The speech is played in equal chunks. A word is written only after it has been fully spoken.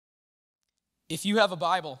If you have a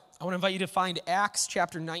Bible, I want to invite you to find Acts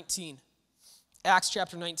chapter 19. Acts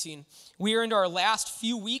chapter 19. We are into our last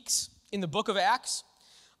few weeks in the book of Acts.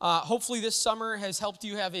 Hopefully this summer has helped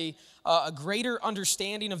you have a greater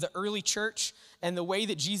understanding of the early church and the way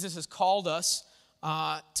that Jesus has called us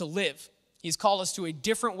to live. He's called us to a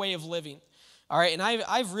different way of living. All right, and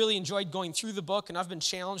I've really enjoyed going through the book, and I've been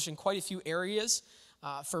challenged in quite a few areas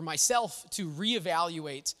for myself to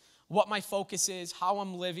reevaluate what my focus is, how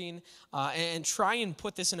I'm living, and try and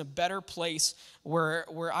put this in a better place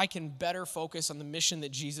where I can better focus on the mission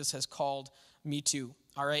that Jesus has called me to.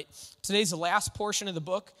 All right, today's the last portion of the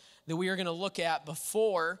book that we are going to look at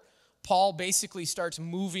before Paul basically starts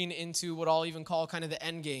moving into what I'll even call kind of the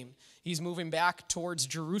end game. He's moving back towards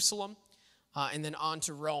Jerusalem and then on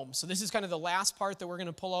to Rome. So this is kind of the last part that we're going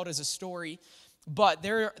to pull out as a story. But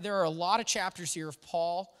there are a lot of chapters here of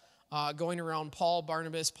Paul going around, Paul,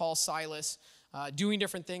 Barnabas, Paul, Silas, doing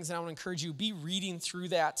different things. And I want to encourage you, be reading through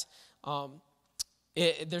that.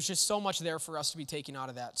 There's just so much there for us to be taking out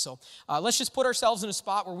of that. So let's just put ourselves in a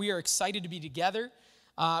spot where we are excited to be together,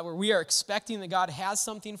 where we are expecting that God has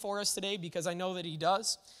something for us today, because I know that he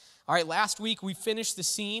does. All right, last week we finished the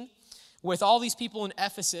scene with all these people in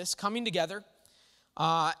Ephesus coming together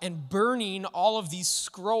and burning all of these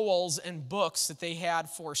scrolls and books that they had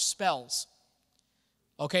for spells.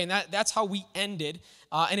 Okay, and that's how we ended.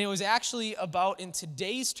 And it was actually about, in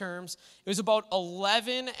today's terms, it was about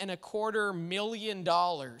 $11.25 million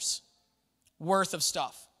worth of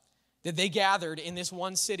stuff that they gathered in this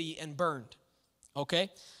one city and burned.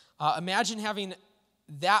 Okay? Imagine having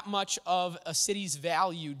that much of a city's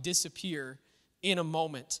value disappear in a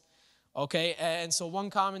moment. Okay? And so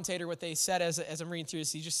one commentator, what they said as I'm reading through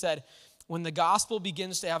this, he just said, when the gospel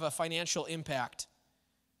begins to have a financial impact,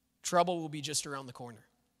 trouble will be just around the corner.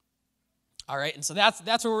 All right, and so that's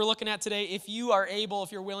what we're looking at today. If you are able,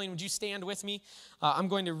 if you're willing, would you stand with me? I'm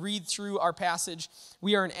going to read through our passage.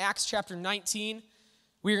 We are in Acts chapter 19.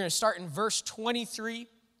 We are going to start in verse 23.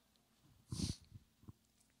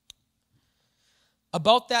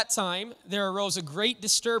 About that time, there arose a great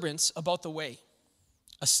disturbance about the way.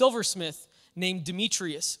 A silversmith named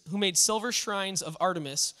Demetrius, who made silver shrines of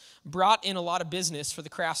Artemis, brought in a lot of business for the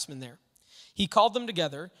craftsmen there. He called them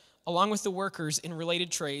together, along with the workers in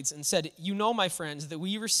related trades, and said, "You know, my friends, that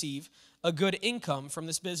we receive a good income from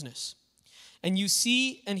this business. And you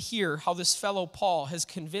see and hear how this fellow Paul has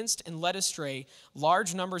convinced and led astray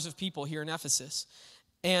large numbers of people here in Ephesus,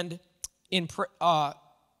 and in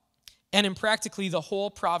practically the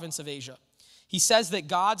whole province of Asia. He says that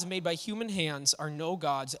gods made by human hands are no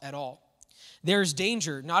gods at all. There is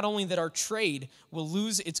danger not only that our trade will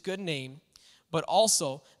lose its good name, but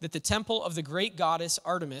also that the temple of the great goddess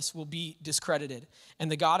Artemis will be discredited, and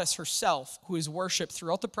the goddess herself, who is worshipped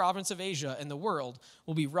throughout the province of Asia and the world,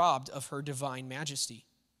 will be robbed of her divine majesty."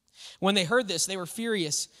 When they heard this, they were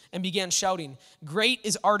furious and began shouting, "Great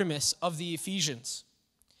is Artemis of the Ephesians."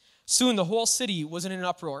 Soon the whole city was in an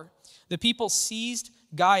uproar. The people seized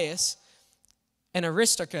Gaius and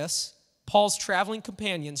Aristarchus, Paul's traveling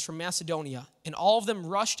companions from Macedonia, and all of them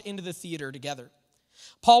rushed into the theater together.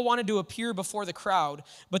 Paul wanted to appear before the crowd,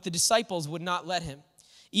 but the disciples would not let him.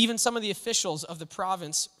 Even some of the officials of the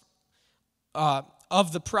province,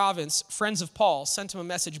 friends of Paul, sent him a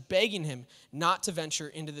message begging him not to venture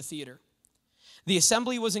into the theater. The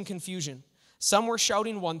assembly was in confusion. Some were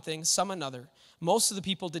shouting one thing, some another. Most of the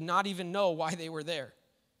people did not even know why they were there.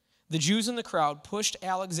 The Jews in the crowd pushed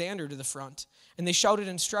Alexander to the front, and they shouted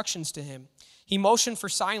instructions to him. He motioned for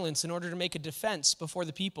silence in order to make a defense before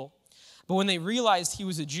the people. But when they realized he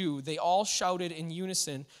was a Jew, they all shouted in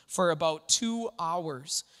unison for about 2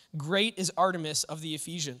 hours, "Great is Artemis of the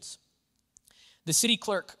Ephesians." The city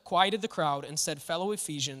clerk quieted the crowd and said, "Fellow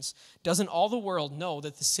Ephesians, doesn't all the world know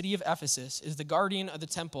that the city of Ephesus is the guardian of the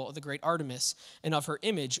temple of the great Artemis and of her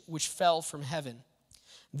image which fell from heaven?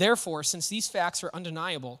 Therefore, since these facts are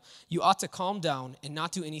undeniable, you ought to calm down and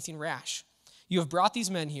not do anything rash. You have brought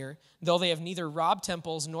these men here, though they have neither robbed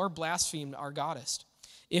temples nor blasphemed our goddess.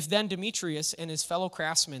 If then Demetrius and his fellow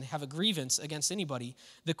craftsmen have a grievance against anybody,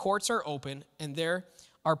 the courts are open, and there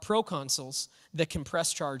are proconsuls that can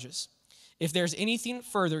press charges. If there's anything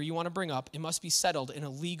further you want to bring up, it must be settled in a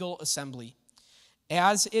legal assembly.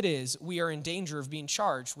 As it is, we are in danger of being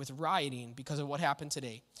charged with rioting because of what happened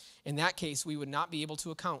today. In that case, we would not be able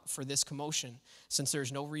to account for this commotion, since there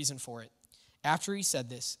is no reason for it." After he said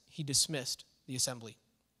this, he dismissed the assembly.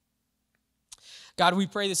 God, we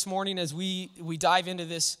pray this morning as we dive into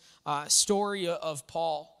this story of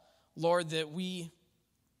Paul, Lord, that we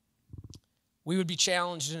would be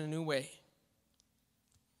challenged in a new way.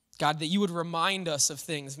 God, that you would remind us of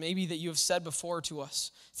things maybe that you have said before to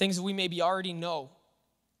us, things that we maybe already know.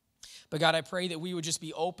 But God, I pray that we would just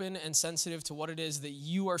be open and sensitive to what it is that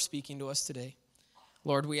you are speaking to us today.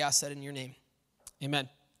 Lord, we ask that in your name. Amen.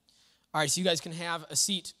 All right, so you guys can have a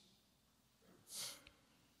seat.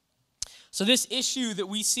 So this issue that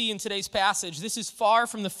we see in today's passage, this is far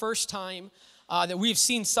from the first time that we have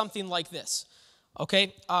seen something like this,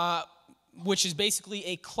 okay? Which is basically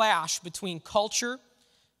a clash between culture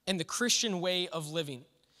and the Christian way of living.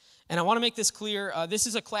 And I want to make this clear. This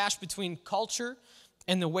is a clash between culture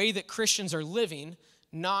and the way that Christians are living,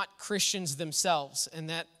 not Christians themselves. And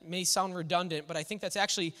that may sound redundant, but I think that's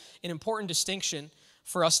actually an important distinction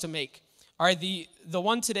for us to make. All right, the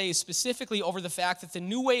one today is specifically over the fact that the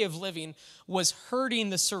new way of living was hurting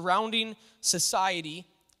the surrounding society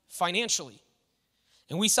financially.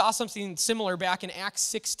 And we saw something similar back in Acts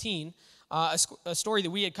 16, a story that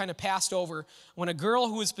we had kind of passed over, when a girl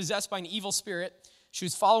who was possessed by an evil spirit, she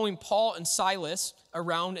was following Paul and Silas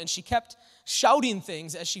around, and she kept shouting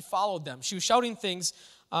things as she followed them. She was shouting things,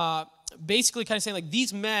 basically kind of saying, like,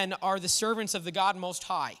 these men are the servants of the God Most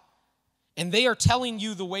High, and they are telling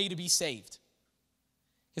you the way to be saved.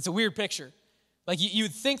 It's a weird picture. Like, you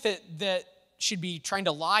would think that she'd be trying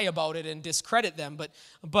to lie about it and discredit them,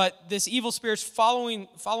 but this evil spirit's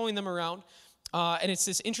following them around, and it's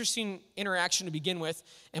this interesting interaction to begin with.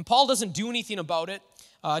 And Paul doesn't do anything about it,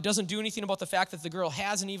 doesn't do anything about the fact that the girl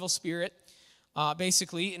has an evil spirit,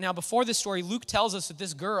 basically. Now, before this story, Luke tells us that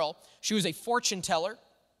this girl, she was a fortune teller,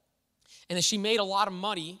 and that she made a lot of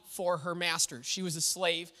money for her master. She was a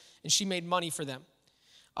slave, and she made money for them.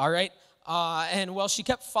 All right? And well, she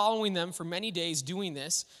kept following them for many days doing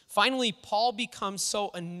this. Finally, Paul becomes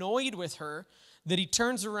so annoyed with her that he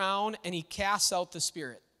turns around and he casts out the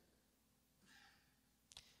spirit.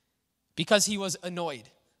 Because he was annoyed.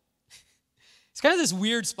 It's kind of this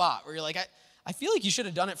weird spot where you're like, I feel like you should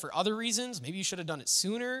have done it for other reasons. Maybe you should have done it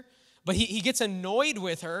sooner. But he gets annoyed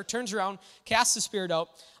with her, turns around, casts the spirit out.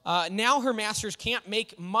 Now her masters can't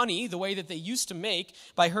make money the way that they used to make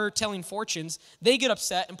by her telling fortunes. They get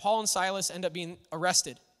upset, and Paul and Silas end up being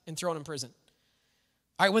arrested and thrown in prison.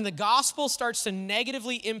 All right, when the gospel starts to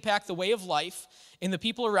negatively impact the way of life in the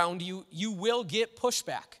people around you, you will get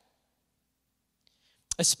pushback,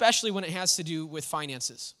 especially when it has to do with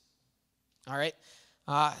finances. All right?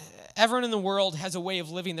 Everyone in the world has a way of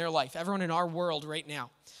living their life. Everyone in our world right now.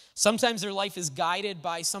 Sometimes their life is guided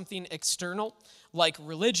by something external, like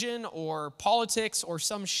religion or politics or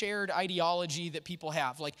some shared ideology that people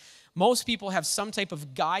have. Like, most people have some type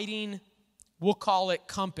of guiding, we'll call it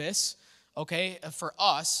compass, okay? For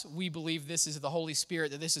us, we believe this is the Holy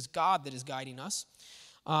Spirit, that this is God that is guiding us.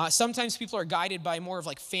 Sometimes people are guided by more of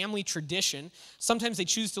like family tradition. Sometimes they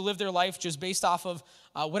choose to live their life just based off of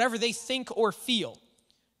whatever they think or feel,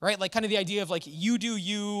 right? Like kind of the idea of like you do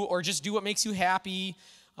you, or just do what makes you happy.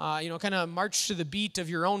 Kind of march to the beat of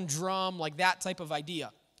your own drum, like that type of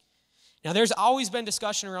idea. Now, there's always been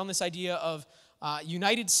discussion around this idea of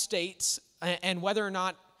United States and whether or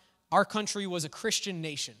not our country was a Christian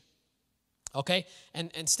nation, okay?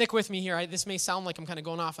 And stick with me here. This may sound like I'm kind of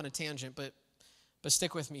going off on a tangent, but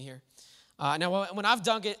stick with me here. Now, when I've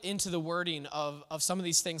dug into the wording of some of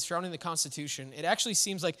these things surrounding the Constitution, it actually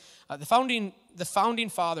seems like the founding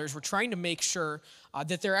fathers were trying to make sure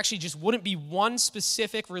that there actually just wouldn't be one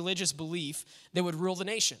specific religious belief that would rule the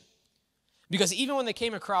nation. Because even when they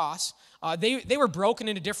came across, they were broken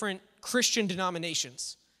into different Christian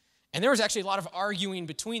denominations. And there was actually a lot of arguing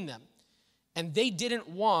between them. And they didn't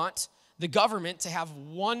want the government to have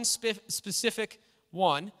one specific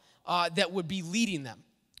one that would be leading them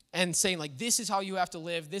and saying, like, this is how you have to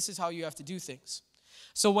live, this is how you have to do things.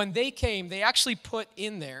 So when they came, they actually put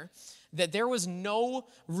in there that there was no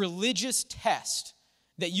religious test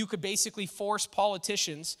that you could basically force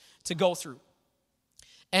politicians to go through.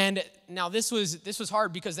 And now this was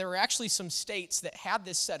hard because there were actually some states that had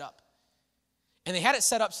this set up. And they had it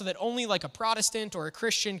set up so that only like a Protestant or a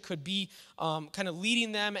Christian could be kind of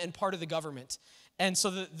leading them and part of the government. And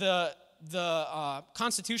so the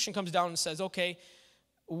Constitution comes down and says, okay,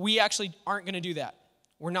 we actually aren't going to do that.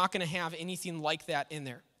 We're not going to have anything like that in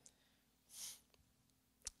there.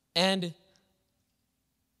 And,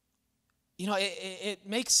 it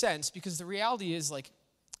makes sense because the reality is, like,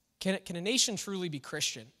 can a nation truly be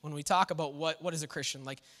Christian? When we talk about what is a Christian,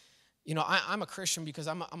 like, I'm a Christian because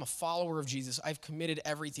I'm a follower of Jesus. I've committed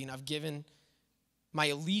everything. I've given my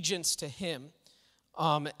allegiance to him.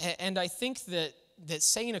 And I think that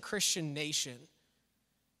saying a Christian nation,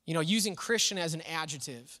 using Christian as an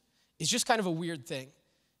adjective is just kind of a weird thing.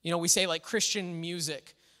 We say like Christian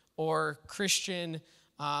music or Christian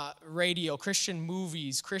radio, Christian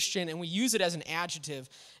movies, Christian, and we use it as an adjective.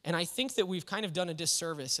 And I think that we've kind of done a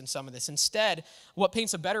disservice in some of this. Instead, what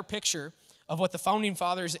paints a better picture of what the founding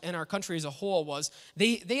fathers and our country as a whole was,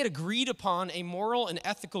 they had agreed upon a moral and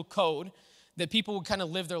ethical code that people would kind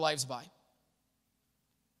of live their lives by.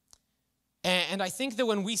 And I think that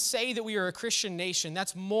when we say that we are a Christian nation,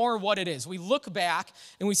 that's more what it is. We look back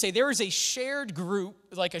and we say there is a shared group,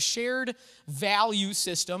 like a shared value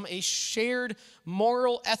system, a shared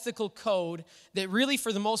moral, ethical code that really,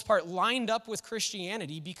 for the most part, lined up with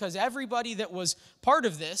Christianity, because everybody that was part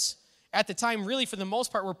of this at the time, really, for the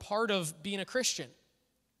most part, were part of being a Christian.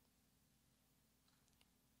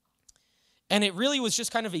 And it really was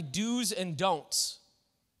just kind of a do's and don'ts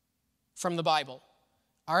from the Bible.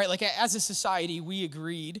 All right, like as a society, we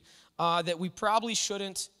agreed that we probably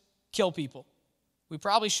shouldn't kill people. We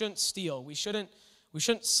probably shouldn't steal. We shouldn't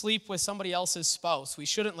sleep with somebody else's spouse. We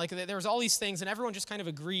shouldn't, like, there was all these things, and everyone just kind of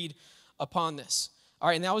agreed upon this. All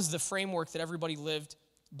right, and that was the framework that everybody lived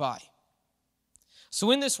by.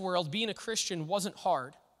 So in this world, being a Christian wasn't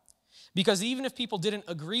hard, because even if people didn't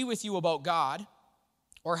agree with you about God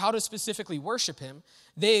or how to specifically worship him,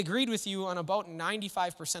 they agreed with you on about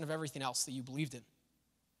 95% of everything else that you believed in,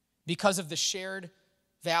 because of the shared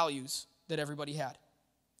values that everybody had.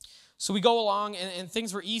 So we go along, and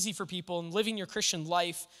things were easy for people, and living your Christian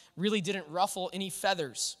life really didn't ruffle any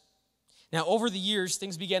feathers. Now, over the years,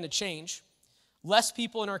 things began to change. Less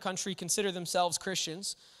people in our country consider themselves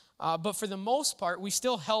Christians, but for the most part, we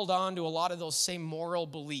still held on to a lot of those same moral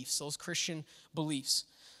beliefs, those Christian beliefs.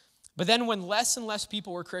 But then when less and less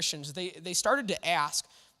people were Christians, they started to ask,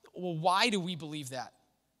 well, why do we believe that?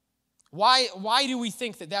 Why do we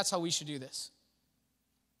think that that's how we should do this?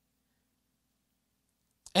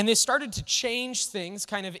 And they started to change things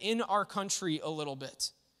kind of in our country a little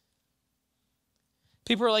bit.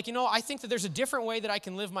 People are like, I think that there's a different way that I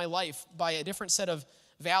can live my life by a different set of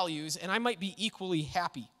values, and I might be equally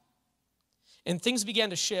happy. And things began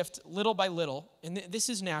to shift little by little, and this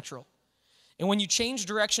is natural. And when you change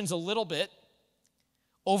directions a little bit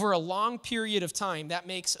over a long period of time, that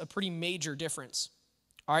makes a pretty major difference.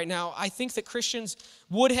 All right, now, I think that Christians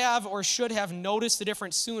would have or should have noticed the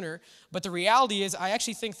difference sooner, but the reality is I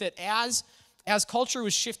actually think that as culture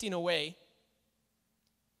was shifting away,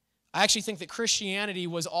 I actually think that Christianity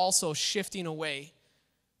was also shifting away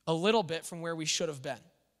a little bit from where we should have been.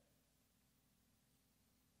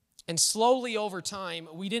 And slowly over time,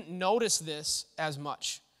 we didn't notice this as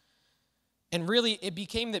much. And really, it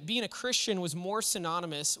became that being a Christian was more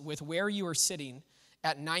synonymous with where you were sitting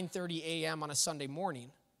at 9:30 a.m. on a Sunday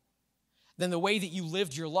morning than the way that you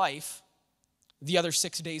lived your life the other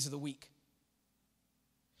 6 days of the week.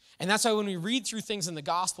 And that's why when we read through things in the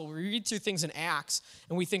gospel, we read through things in Acts,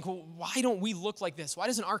 and we think, well, why don't we look like this? Why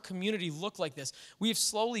doesn't our community look like this? We have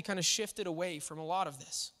slowly kind of shifted away from a lot of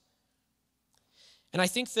this. And I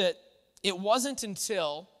think that it wasn't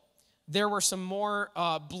until there were some more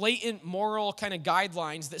blatant moral kind of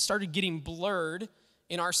guidelines that started getting blurred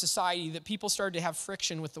in our society that people started to have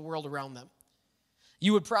friction with the world around them.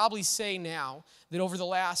 You would probably say now that over the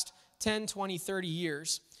last 10, 20, 30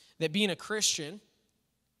 years, that being a Christian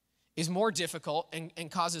is more difficult and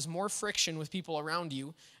causes more friction with people around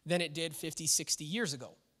you than it did 50, 60 years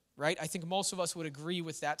ago, right? I think most of us would agree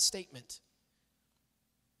with that statement.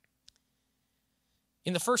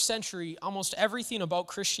 In the first century, almost everything about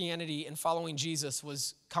Christianity and following Jesus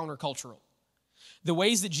was countercultural. The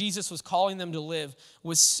ways that Jesus was calling them to live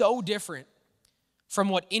was so different from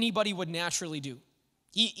what anybody would naturally do,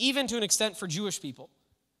 even to an extent for Jewish people.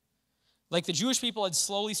 Like the Jewish people had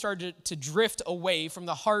slowly started to drift away from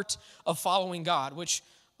the heart of following God, which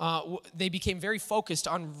they became very focused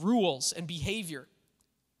on rules and behavior.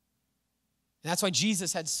 And that's why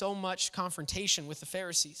Jesus had so much confrontation with the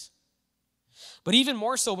Pharisees. But even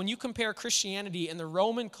more so, when you compare Christianity and the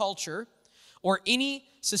Roman culture or any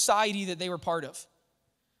society that they were part of,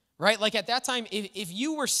 right? Like at that time, if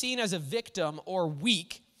you were seen as a victim or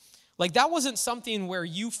weak, like that wasn't something where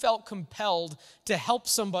you felt compelled to help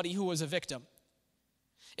somebody who was a victim.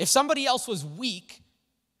 If somebody else was weak,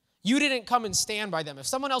 you didn't come and stand by them. If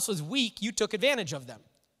someone else was weak, you took advantage of them.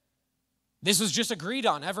 This was just agreed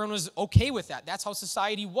on. Everyone was okay with that. That's how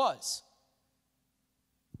society was.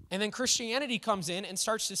 And then Christianity comes in and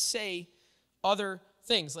starts to say other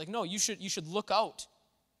things. Like, no, you should look out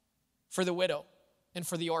for the widow and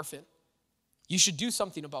for the orphan. You should do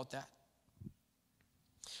something about that.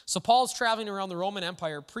 So Paul's traveling around the Roman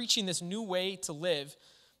Empire preaching this new way to live,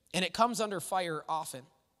 and it comes under fire often.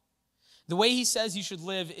 The way he says you should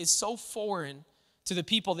live is so foreign to the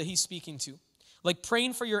people that he's speaking to. like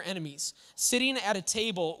praying for your enemies, sitting at a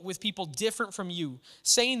table with people different from you,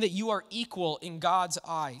 saying that you are equal in God's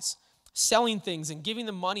eyes, selling things and giving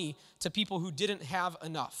the money to people who didn't have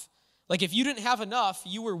enough. Like if you didn't have enough,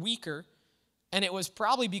 you were weaker, and it was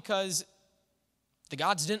probably because the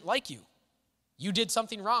gods didn't like you. You did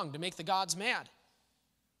something wrong to make the gods mad.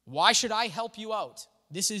 Why should I help you out?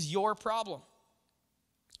 This is your problem.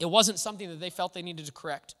 It wasn't something that they felt they needed to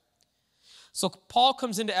correct. So Paul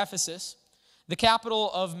comes into Ephesus, the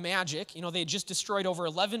capital of magic. They had just destroyed over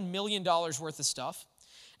 $11 million worth of stuff.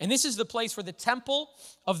 And this is the place where the temple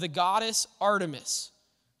of the goddess Artemis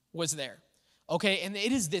was there. Okay, and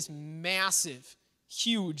it is this massive,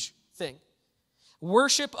 huge thing.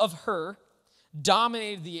 Worship of her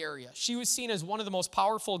dominated the area. She was seen as one of the most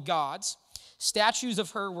powerful gods. Statues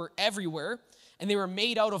of her were everywhere, and they were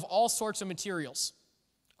made out of all sorts of materials.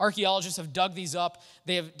 Archaeologists have dug these up.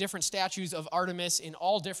 They have different statues of Artemis in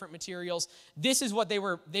all different materials. This is what they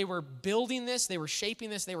were building this, they were shaping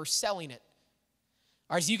this, they were selling it.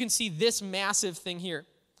 All right, so you can see this massive thing here.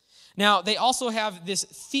 Now, they also have this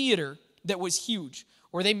theater that was huge,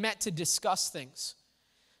 where they met to discuss things.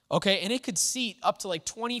 Okay, and it could seat up to like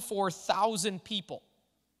 24,000 people.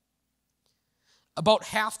 About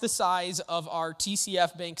half the size of our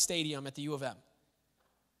TCF Bank Stadium at the U of M.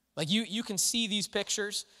 Like you can see these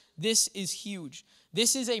pictures. This is huge.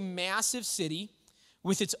 This is a massive city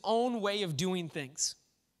with its own way of doing things.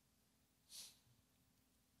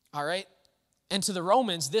 All right? And to the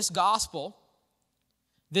Romans, this gospel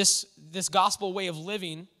way of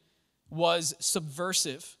living was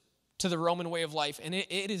subversive to the Roman way of life, and it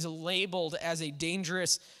is labeled as a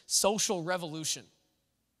dangerous social revolution.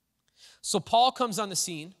 So Paul comes on the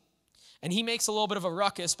scene, and he makes a little bit of a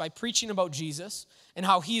ruckus by preaching about Jesus and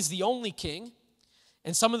how he's the only king,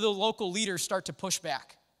 and some of the local leaders start to push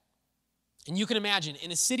back. And you can imagine,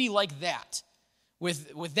 in a city like that,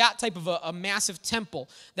 with that type of a massive temple,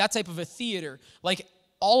 that type of a theater, like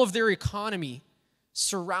all of their economy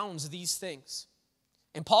surrounds these things.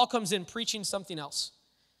 And Paul comes in preaching something else.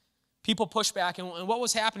 People push back, and what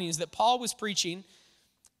was happening is that Paul was preaching,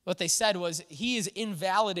 what they said was, he is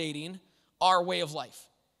invalidating our way of life.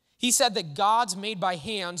 He said that gods made by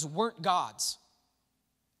hands weren't gods.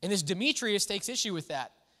 And this Demetrius takes issue with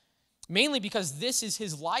that, mainly because this is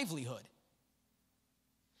his livelihood.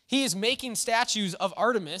 He is making statues of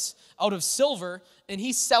Artemis out of silver, and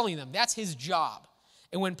he's selling them. That's his job.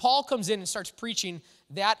 And when Paul comes in and starts preaching,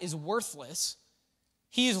 that is worthless,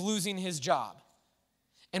 he is losing his job.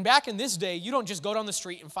 And back in this day, you don't just go down the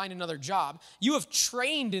street and find another job. You have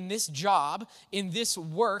trained in this job, in this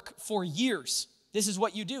work for years. This is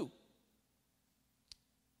what you do.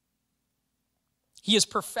 He has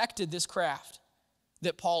perfected this craft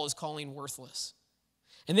that Paul is calling worthless.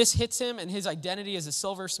 And this hits him and his identity as a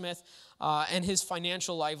silversmith and his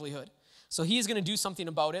financial livelihood. So he is going to do something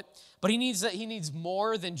about it, but he needs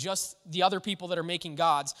more than just the other people that are making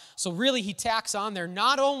gods. So really he tacks on there,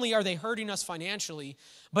 not only are they hurting us financially,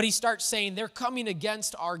 but he starts saying they're coming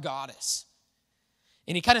against our goddess.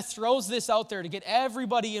 And he kind of throws this out there to get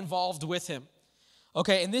everybody involved with him.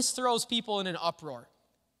 Okay, and this throws people in an uproar.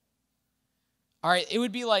 All right, it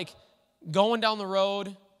would be like going down the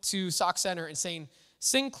road to Sauk Center and saying,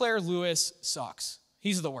 Sinclair Lewis sucks.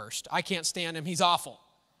 He's the worst. I can't stand him. He's awful.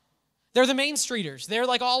 They're the Main Streeters. They're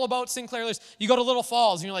like all about Sinclair Lewis. You go to Little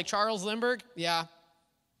Falls and you're like, Charles Lindbergh? Yeah,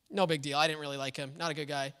 no big deal. I didn't really like him. Not a good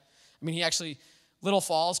guy. I mean, Little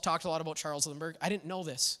Falls talked a lot about Charles Lindbergh. I didn't know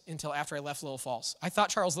this until after I left Little Falls. I thought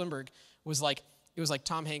Charles Lindbergh was like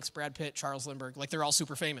Tom Hanks, Brad Pitt, Charles Lindbergh. Like they're all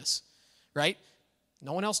super famous, right?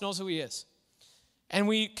 No one else knows who he is. And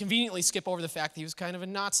we conveniently skip over the fact that he was kind of a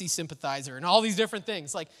Nazi sympathizer and all these different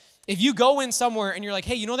things. Like if you go in somewhere and you're like,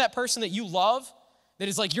 hey, you know that person that you love? That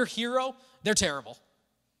is like your hero, they're terrible.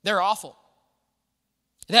 They're awful.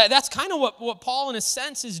 That's kind of what Paul, in a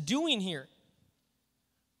sense, is doing here.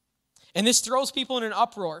 And this throws people in an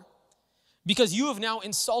uproar because you have now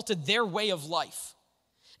insulted their way of life.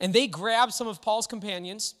 And they grab some of Paul's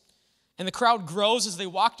companions, and the crowd grows as they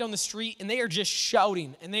walk down the street, and they are just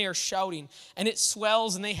shouting, and they are shouting. And it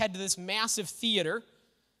swells, and they head to this massive theater.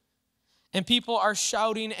 And people are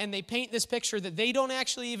shouting, and they paint this picture that they don't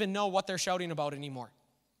actually even know what they're shouting about anymore.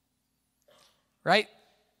 Right?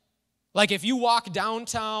 Like if you walk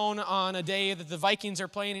downtown on a day that the Vikings are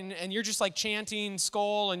playing, and you're just like chanting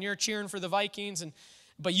Skol, and you're cheering for the Vikings,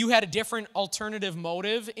 but you had a different alternative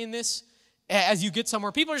motive in this, as you get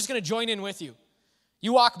somewhere, people are just going to join in with you.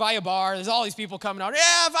 You walk by a bar, there's all these people coming out,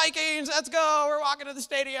 yeah, Vikings, let's go, we're walking to the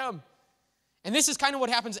stadium. And this is kind of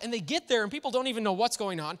what happens. And they get there, and people don't even know what's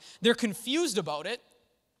going on. They're confused about it.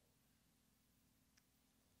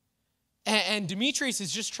 And Demetrius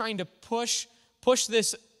is just trying to push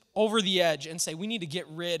this over the edge and say, we need to get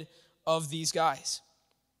rid of these guys.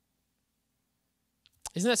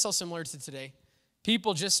 Isn't that so similar to today?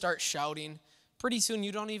 People just start shouting. Pretty soon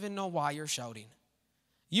you don't even know why you're shouting.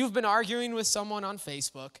 You've been arguing with someone on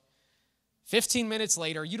Facebook. 15 minutes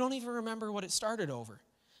later, you don't even remember what it started over.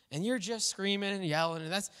 And you're just screaming and yelling.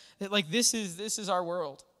 And this is our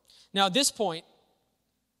world. Now at this point,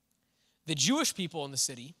 the Jewish people in the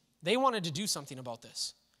city, they wanted to do something about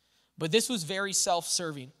this. But this was very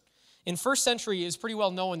self-serving. In first century, it was pretty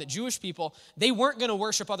well known that Jewish people, they weren't going to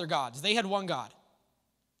worship other gods. They had one God.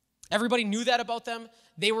 Everybody knew that about them.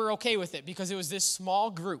 They were okay with it because it was this small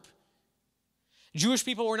group. Jewish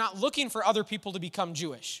people were not looking for other people to become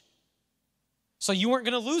Jewish. So you weren't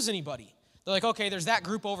going to lose anybody. They're like, okay, there's that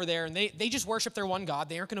group over there, and they just worship their one God.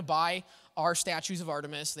 They aren't going to buy our statues of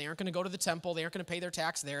Artemis. They aren't going to go to the temple. They aren't going to pay their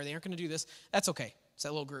tax there. They aren't going to do this. That's okay. It's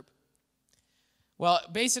that little group. Well,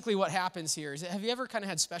 basically what happens here is, have you ever kind of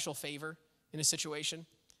had special favor in a situation?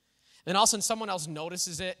 Then all of a sudden someone else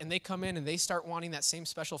notices it, and they come in and they start wanting that same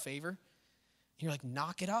special favor. And you're like,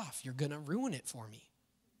 knock it off. You're going to ruin it for me.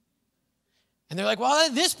 And they're like,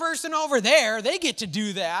 well, this person over there, they get to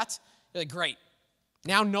do that. You're like, great.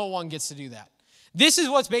 Now no one gets to do that. This is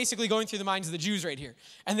what's basically going through the minds of the Jews right here.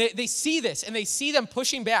 And they see this, and they see them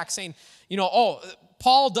pushing back, saying,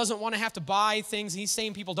 Paul doesn't want to have to buy things. He's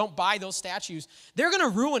saying people don't buy those statues. They're going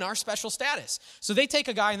to ruin our special status. So they take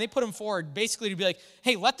a guy and they put him forward basically to be like,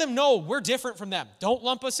 hey, let them know we're different from them. Don't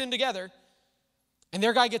lump us in together. And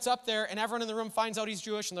their guy gets up there, and everyone in the room finds out he's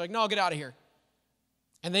Jewish, and they're like, no, get out of here.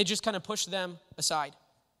 And they just kind of push them aside.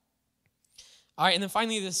 All right, and then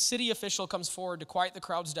finally the city official comes forward to quiet the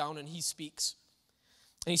crowds down, and he speaks.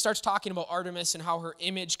 And he starts talking about Artemis and how her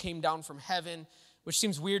image came down from heaven, which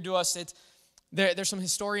seems weird to us. There's some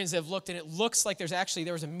historians that have looked, and it looks like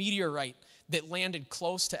there was a meteorite that landed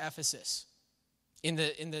close to Ephesus in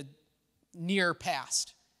the near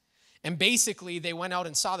past. And basically, they went out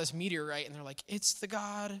and saw this meteorite, and they're like, it's the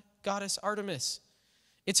goddess Artemis.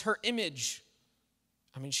 It's her image.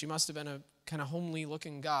 I mean, she must have been a kind of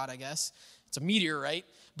homely-looking god, I guess. It's a meteorite.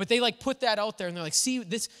 But they put that out there, and they're like, see,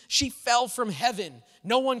 she fell from heaven.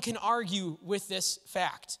 No one can argue with this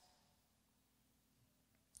fact.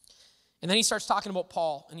 And then he starts talking about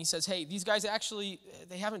Paul, and he says, hey, these guys actually,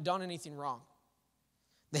 they haven't done anything wrong.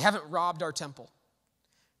 They haven't robbed our temple.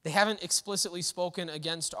 They haven't explicitly spoken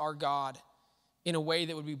against our God in a way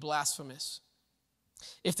that would be blasphemous.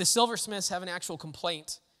 If the silversmiths have an actual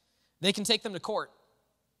complaint, they can take them to court.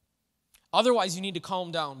 Otherwise, you need to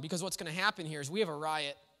calm down, because what's going to happen here is we have a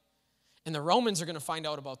riot, and the Romans are going to find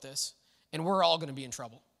out about this, and we're all going to be in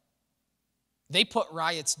trouble. They put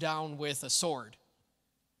riots down with a sword.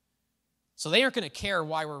 So they aren't going to care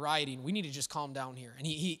why we're rioting. We need to just calm down here. And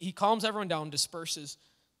he calms everyone down, disperses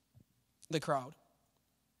the crowd.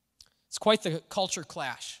 It's quite the culture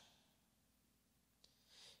clash.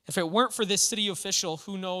 If it weren't for this city official,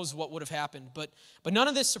 who knows what would have happened. But none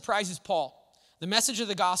of this surprises Paul. The message of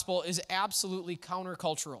the gospel is absolutely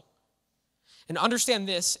countercultural. And understand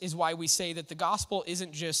this is why we say that the gospel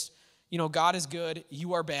isn't just, God is good,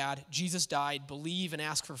 you are bad, Jesus died, believe and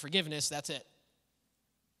ask for forgiveness, that's it.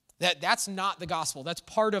 That's not the gospel. That's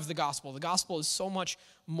part of the gospel. The gospel is so much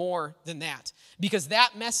more than that. Because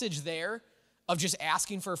that message there of just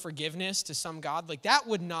asking for forgiveness to some God, that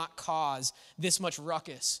would not cause this much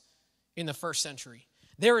ruckus in the first century.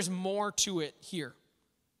 There is more to it here.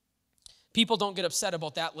 People don't get upset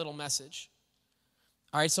about that little message.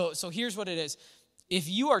 All right, so here's what it is. If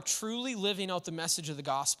you are truly living out the message of the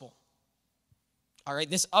gospel, all right,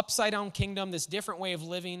 this upside-down kingdom, this different way of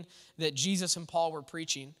living that Jesus and Paul were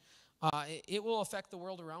preaching, it will affect the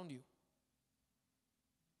world around you.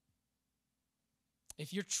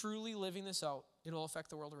 If you're truly living this out, it'll affect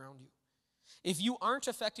the world around you. If you aren't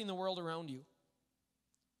affecting the world around you,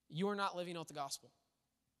 you are not living out the gospel.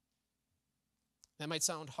 That might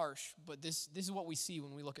sound harsh, but this is what we see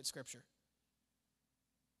when we look at Scripture.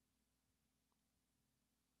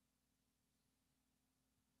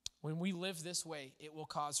 When we live this way, it will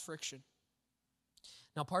cause friction.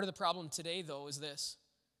 Now, part of the problem today, though, is this.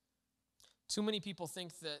 Too many people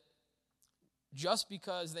think that just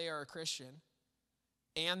because they are a Christian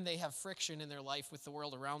and they have friction in their life with the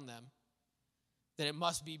world around them, that it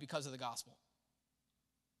must be because of the gospel.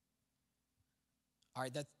 All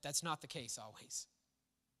right, that's not the case always.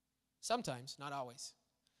 Sometimes, not always.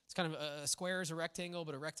 It's kind of a square is a rectangle,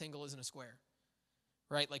 but a rectangle isn't a square.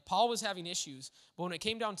 Right? Paul was having issues, but when it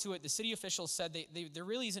came down to it, the city officials said there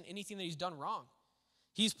really isn't anything that he's done wrong.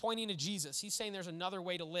 He's pointing to Jesus. He's saying there's another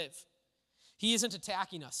way to live. He isn't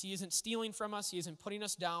attacking us. He isn't stealing from us. He isn't putting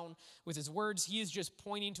us down with his words. He is just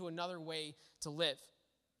pointing to another way to live.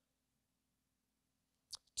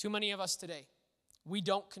 Too many of us today, we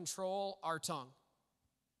don't control our tongue.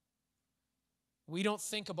 We don't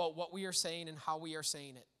think about what we are saying and how we are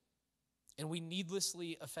saying it. And we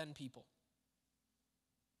needlessly offend people.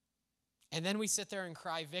 And then we sit there and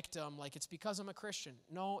cry victim like it's because I'm a Christian.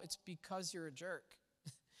 No, it's because you're a jerk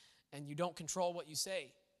and you don't control what you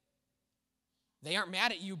say. They aren't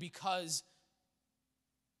mad at you because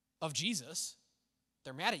of Jesus.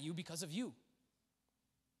 They're mad at you because of you.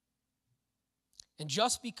 And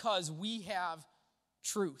just because we have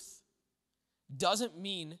truth doesn't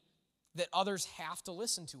mean that others have to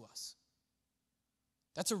listen to us.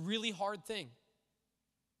 That's a really hard thing.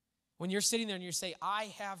 When you're sitting there and you say, I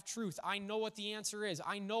have truth, I know what the answer is,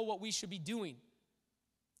 I know what we should be doing.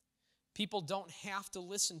 People don't have to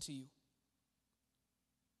listen to you.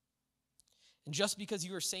 And just because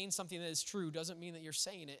you are saying something that is true doesn't mean that you're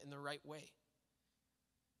saying it in the right way.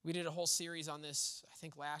 We did a whole series on this, I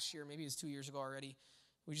think last year, maybe it was 2 years ago already.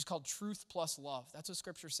 We just called Truth Plus Love. That's what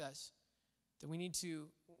Scripture says. That we need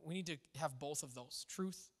to have both of those,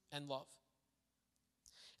 truth and love.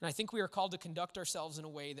 And I think we are called to conduct ourselves in a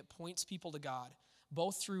way that points people to God,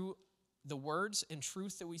 both through the words and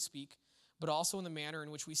truth that we speak, but also in the manner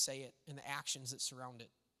in which we say it and the actions that surround it.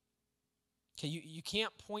 Okay, you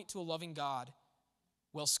can't point to a loving God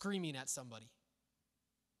while screaming at somebody.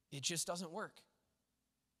 It just doesn't work.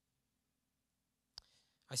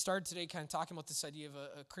 I started today kind of talking about this idea of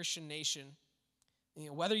a Christian nation. You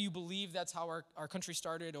know, whether you believe that's how our country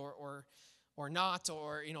started or not,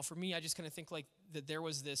 or, you know, for me, I just kind of think like that there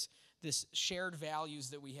was this shared values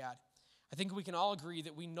that we had. I think we can all agree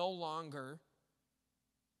that we no longer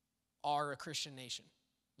are a Christian nation.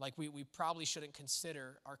 Like we probably shouldn't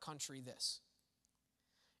consider our country this.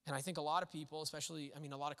 And I think a lot of people, especially,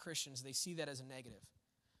 a lot of Christians, they see that as a negative.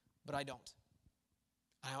 But I don't.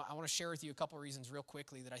 I want to share with you a couple of reasons real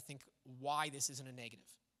quickly that I think why this isn't a negative.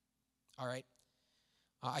 All right?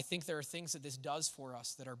 I think there are things that this does for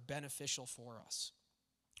us that are beneficial for us.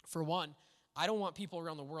 For one, I don't want people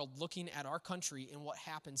around the world looking at our country and what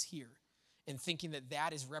happens here and thinking that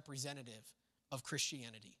that is representative of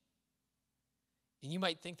Christianity. And you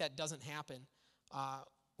might think that doesn't happen.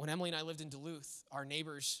 When Emily and I lived in Duluth, our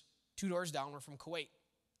neighbors 2 doors down were from Kuwait.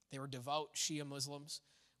 They were devout Shia Muslims.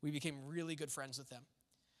 We became really good friends with them.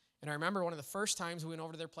 And I remember one of the first times we went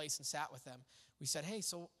over to their place and sat with them, we said, hey,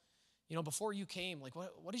 so, before you came, like,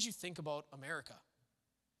 what did you think about America?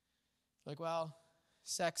 Like, well,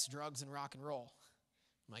 sex, drugs, and rock and roll.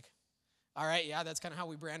 I'm like, all right, yeah, that's kind of how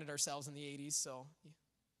we branded ourselves in the 80s, so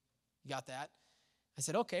you got that. I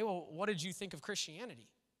said, okay, well, what did you think of Christianity?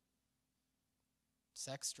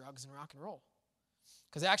 Sex, drugs, and rock and roll.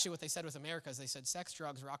 Because actually what they said with America is they said sex,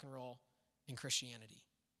 drugs, rock and roll, and Christianity.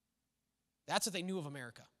 That's what they knew of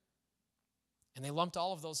America. And they lumped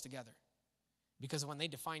all of those together. Because when they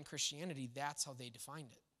defined Christianity, that's how they defined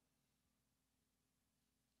it.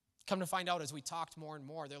 Come to find out as we talked more and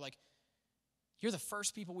more, they're like, you're the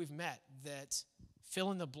first people we've met that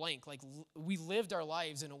fill in the blank. Like, we lived our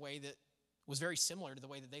lives in a way that was very similar to the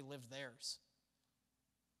way that they lived theirs,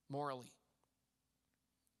 morally.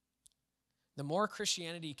 The more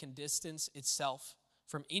Christianity can distance itself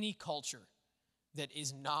from any culture that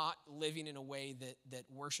is not living in a way that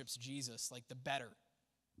worships Jesus, like, the better.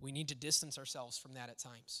 We need to distance ourselves from that at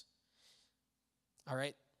times. All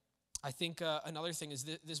right? I think another thing is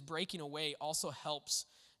this breaking away also helps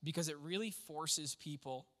because it really forces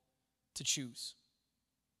people to choose.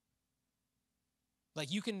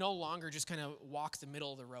 Like, you can no longer just kind of walk the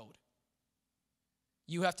middle of the road.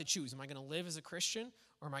 You have to choose. Am I going to live as a Christian,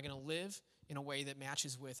 or am I going to live in a way that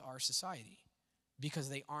matches with our society? Because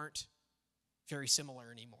they aren't very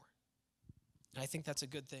similar anymore. And I think that's a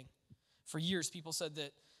good thing. For years, people said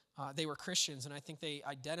that they were Christians, and I think they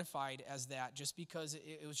identified as that just because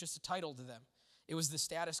it was just a title to them. It was the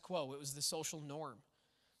status quo. It was the social norm.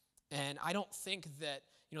 And I don't think that,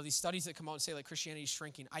 these studies that come out and say, like, Christianity is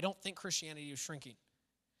shrinking, I don't think Christianity is shrinking.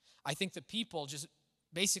 I think that people just,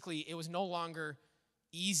 basically, it was no longer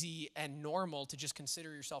easy and normal to just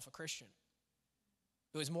consider yourself a Christian.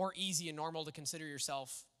 It was more easy and normal to consider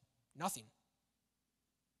yourself nothing.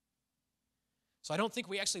 So I don't think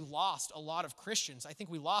we actually lost a lot of Christians. I think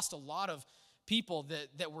we lost a lot of people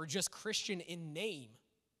that were just Christian in name.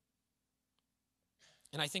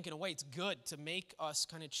 And I think in a way it's good to make us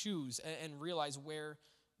kind of choose and realize where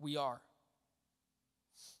we are.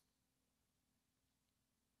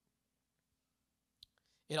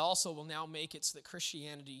 It also will now make it so that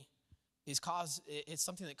Christianity it's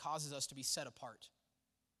something that causes us to be set apart.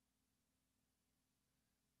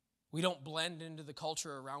 We don't blend into the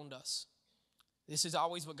culture around us. This is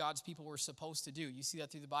always what God's people were supposed to do. You see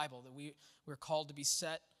that through the Bible, that we're called to be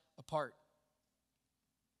set apart.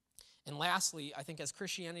 And lastly, I think as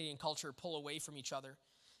Christianity and culture pull away from each other,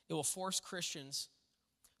 it will force Christians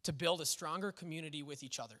to build a stronger community with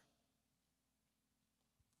each other.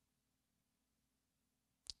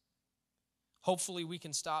 Hopefully we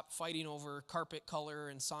can stop fighting over carpet color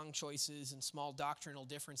and song choices and small doctrinal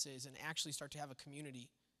differences and actually start to have a community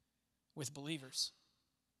with believers.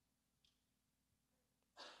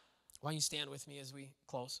 Why don't you stand with me as we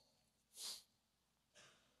close?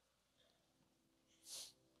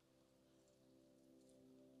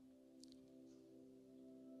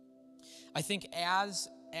 I think as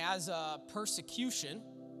a persecution,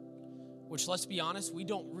 which let's be honest, we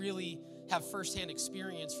don't really have firsthand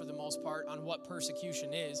experience for the most part on what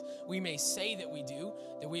persecution is. We may say that we do,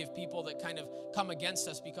 that we have people that kind of come against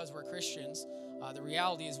us because we're Christians. The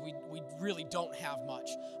reality is we really don't have much.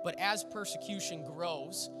 But as persecution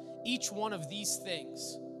grows, each one of these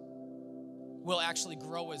things will actually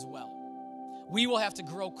grow as well. We will have to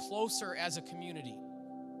grow closer as a community.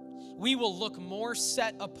 We will look more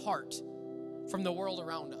set apart from the world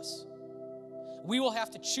around us. We will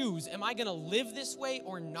have to choose, am I going to live this way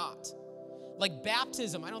or not? Like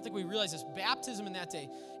baptism, I don't think we realize this. Baptism in that day,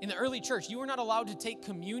 in the early church, you were not allowed to take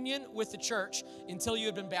communion with the church until you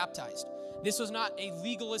had been baptized. This was not a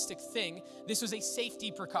legalistic thing. This was a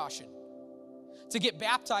safety precaution. To get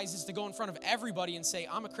baptized is to go in front of everybody and say,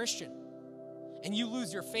 I'm a Christian. And you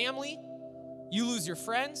lose your family, you lose your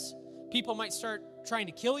friends, people might start trying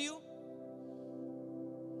to kill you.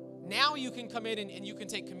 Now you can come in and you can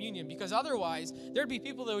take communion, because otherwise there'd be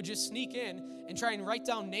people that would just sneak in and try and write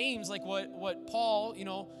down names like what Paul,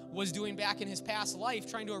 was doing back in his past life,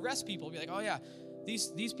 trying to arrest people. Be like, oh yeah,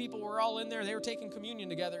 these people were all in there. They were taking communion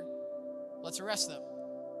together. Let's arrest them.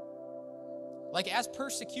 Like as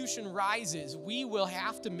persecution rises, we will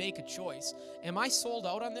have to make a choice. Am I sold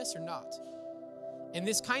out on this or not? And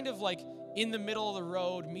this kind of like in the middle of the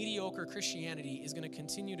road, mediocre Christianity is going to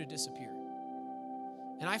continue to disappear.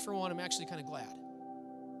 And I, for one, am actually kind of glad.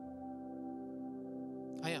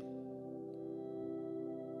 I am.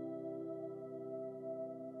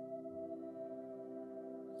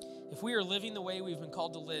 If we are living the way we've been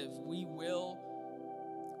called to live, we will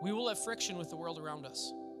have friction with the world around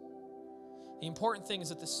us. The important thing is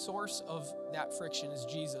that the source of that friction is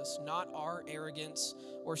Jesus, not our arrogance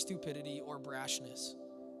or stupidity or brashness.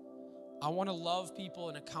 I want to love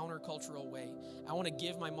people in a countercultural way. I want to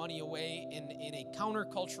give my money away in a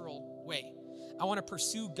countercultural way. I want to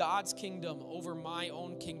pursue God's kingdom over my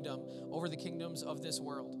own kingdom, over the kingdoms of this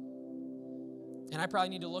world. And I probably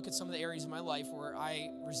need to look at some of the areas of my life where I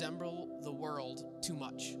resemble the world too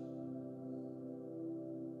much.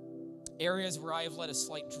 Areas where I have let a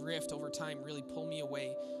slight drift over time really pull me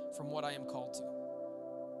away from what I am called to.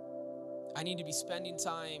 I need to be spending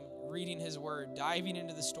time reading His Word, diving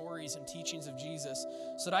into the stories and teachings of Jesus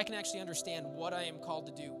so that I can actually understand what I am called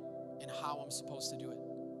to do and how I'm supposed to do it.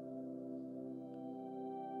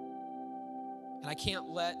 And I can't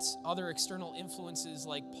let other external influences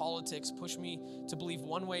like politics push me to believe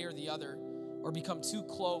one way or the other, or become too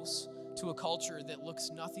close to a culture that looks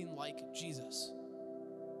nothing like Jesus.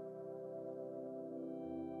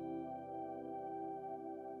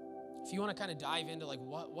 If you want to kind of dive into like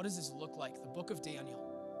what does this look like, the book of Daniel,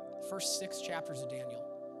 the first 6 chapters of Daniel,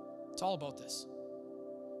 it's all about this.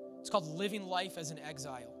 It's called living life as an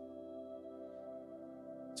exile.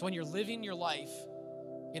 It's when you're living your life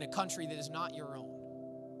in a country that is not your own.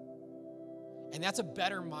 And that's a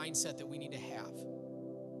better mindset that we need to have.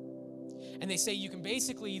 And they say you can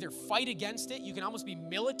basically either fight against it, you can almost be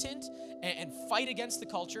militant and fight against the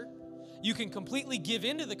culture. You can completely give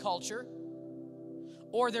into the culture.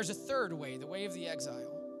 Or there's a third way, the way of the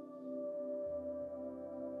exile,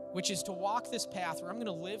 which is to walk this path where I'm going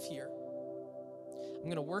to live here. I'm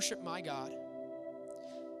going to worship my God.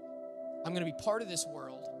 I'm going to be part of this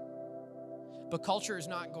world. But culture is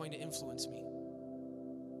not going to influence me.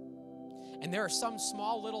 And there are some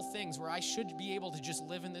small little things where I should be able to just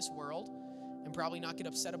live in this world and probably not get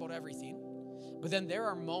upset about everything. But then there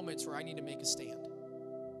are moments where I need to make a stand.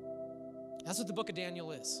 That's what the book of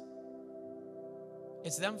Daniel is.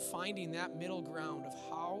 It's them finding that middle ground of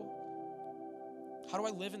how do I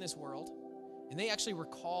live in this world? And they actually were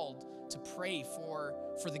called to pray for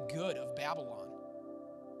the good of Babylon.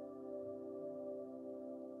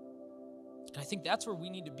 And I think that's where we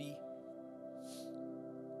need to be.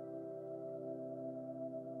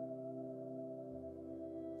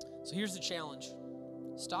 So here's the challenge.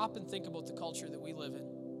 Stop and think about the culture that we live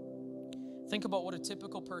in. Think about what a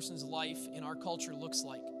typical person's life in our culture looks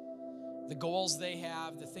like. the goals they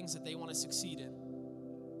have, the things that they want to succeed in.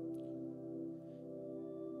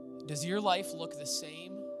 Does your life look the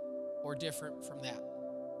same or different from that?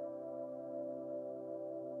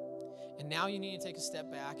 And now you need to take a step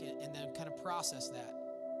back and then kind of process that.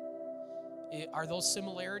 Are those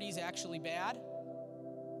similarities actually bad?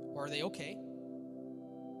 Or are they okay?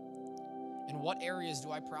 And what areas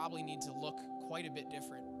do I probably need to look quite a bit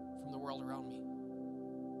different from the world around me?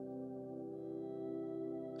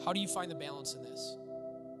 How do you find the balance in this?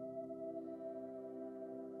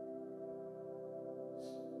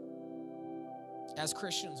 As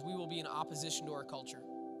Christians, we will be in opposition to our culture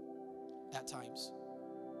at times.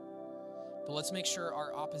 But let's make sure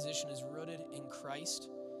our opposition is rooted in Christ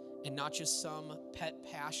and not just some pet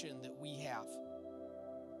passion that we have.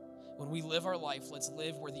 When we live our life, let's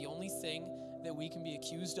live where the only thing that we can be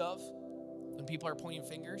accused of when people are pointing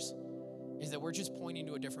fingers is that we're just pointing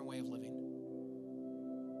to a different way of living.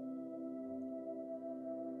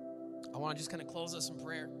 I want to just kind of close us in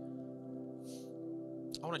prayer.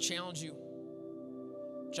 I want to challenge you.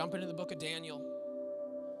 Jump into the book of Daniel.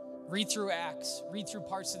 Read through Acts. Read through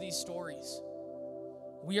parts of these stories.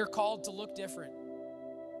 We are called to look different.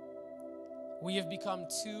 We have become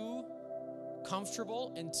too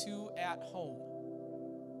comfortable and too at home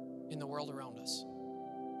in the world around us.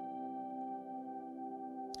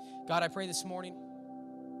 God, I pray this morning,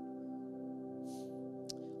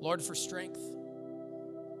 Lord, for strength.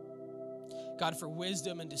 God, for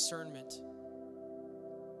wisdom and discernment.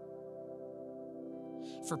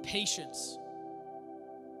 For patience.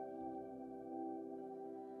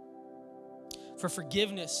 For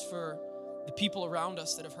forgiveness for the people around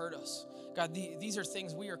us that have hurt us. God, these are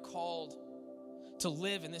things we are called to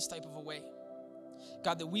live in this type of a way.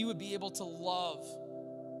 God, that we would be able to love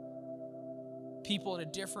people in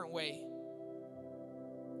a different way.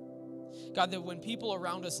 God, that when people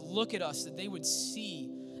around us look at us, that they would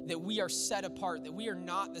see that we are set apart, that we are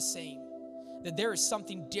not the same, that there is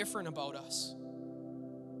something different about us.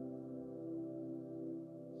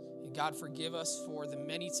 And God, forgive us for the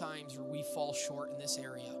many times where we fall short in this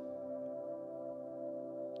area.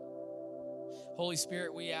 Holy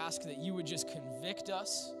Spirit, we ask that you would just convict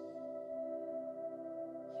us.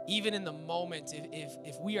 Even in the moment,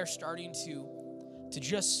 if we are starting to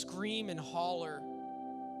just scream and holler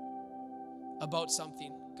about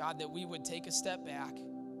something, God, that we would take a step back.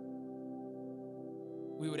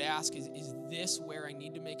 We would ask, is this where I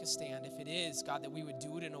need to make a stand? If it is, God, that we would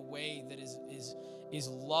do it in a way that is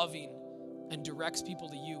loving and directs people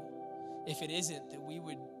to you. If it isn't, that we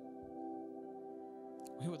would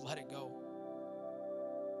let it go.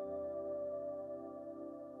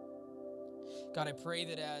 God, I pray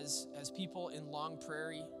that as people in Long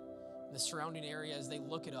Prairie, and the surrounding area, as they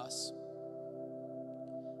look at us,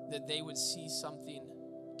 that they would see something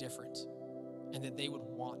different and that they would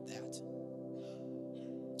want that.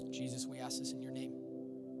 Jesus, we ask this in your name.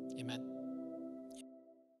 Amen.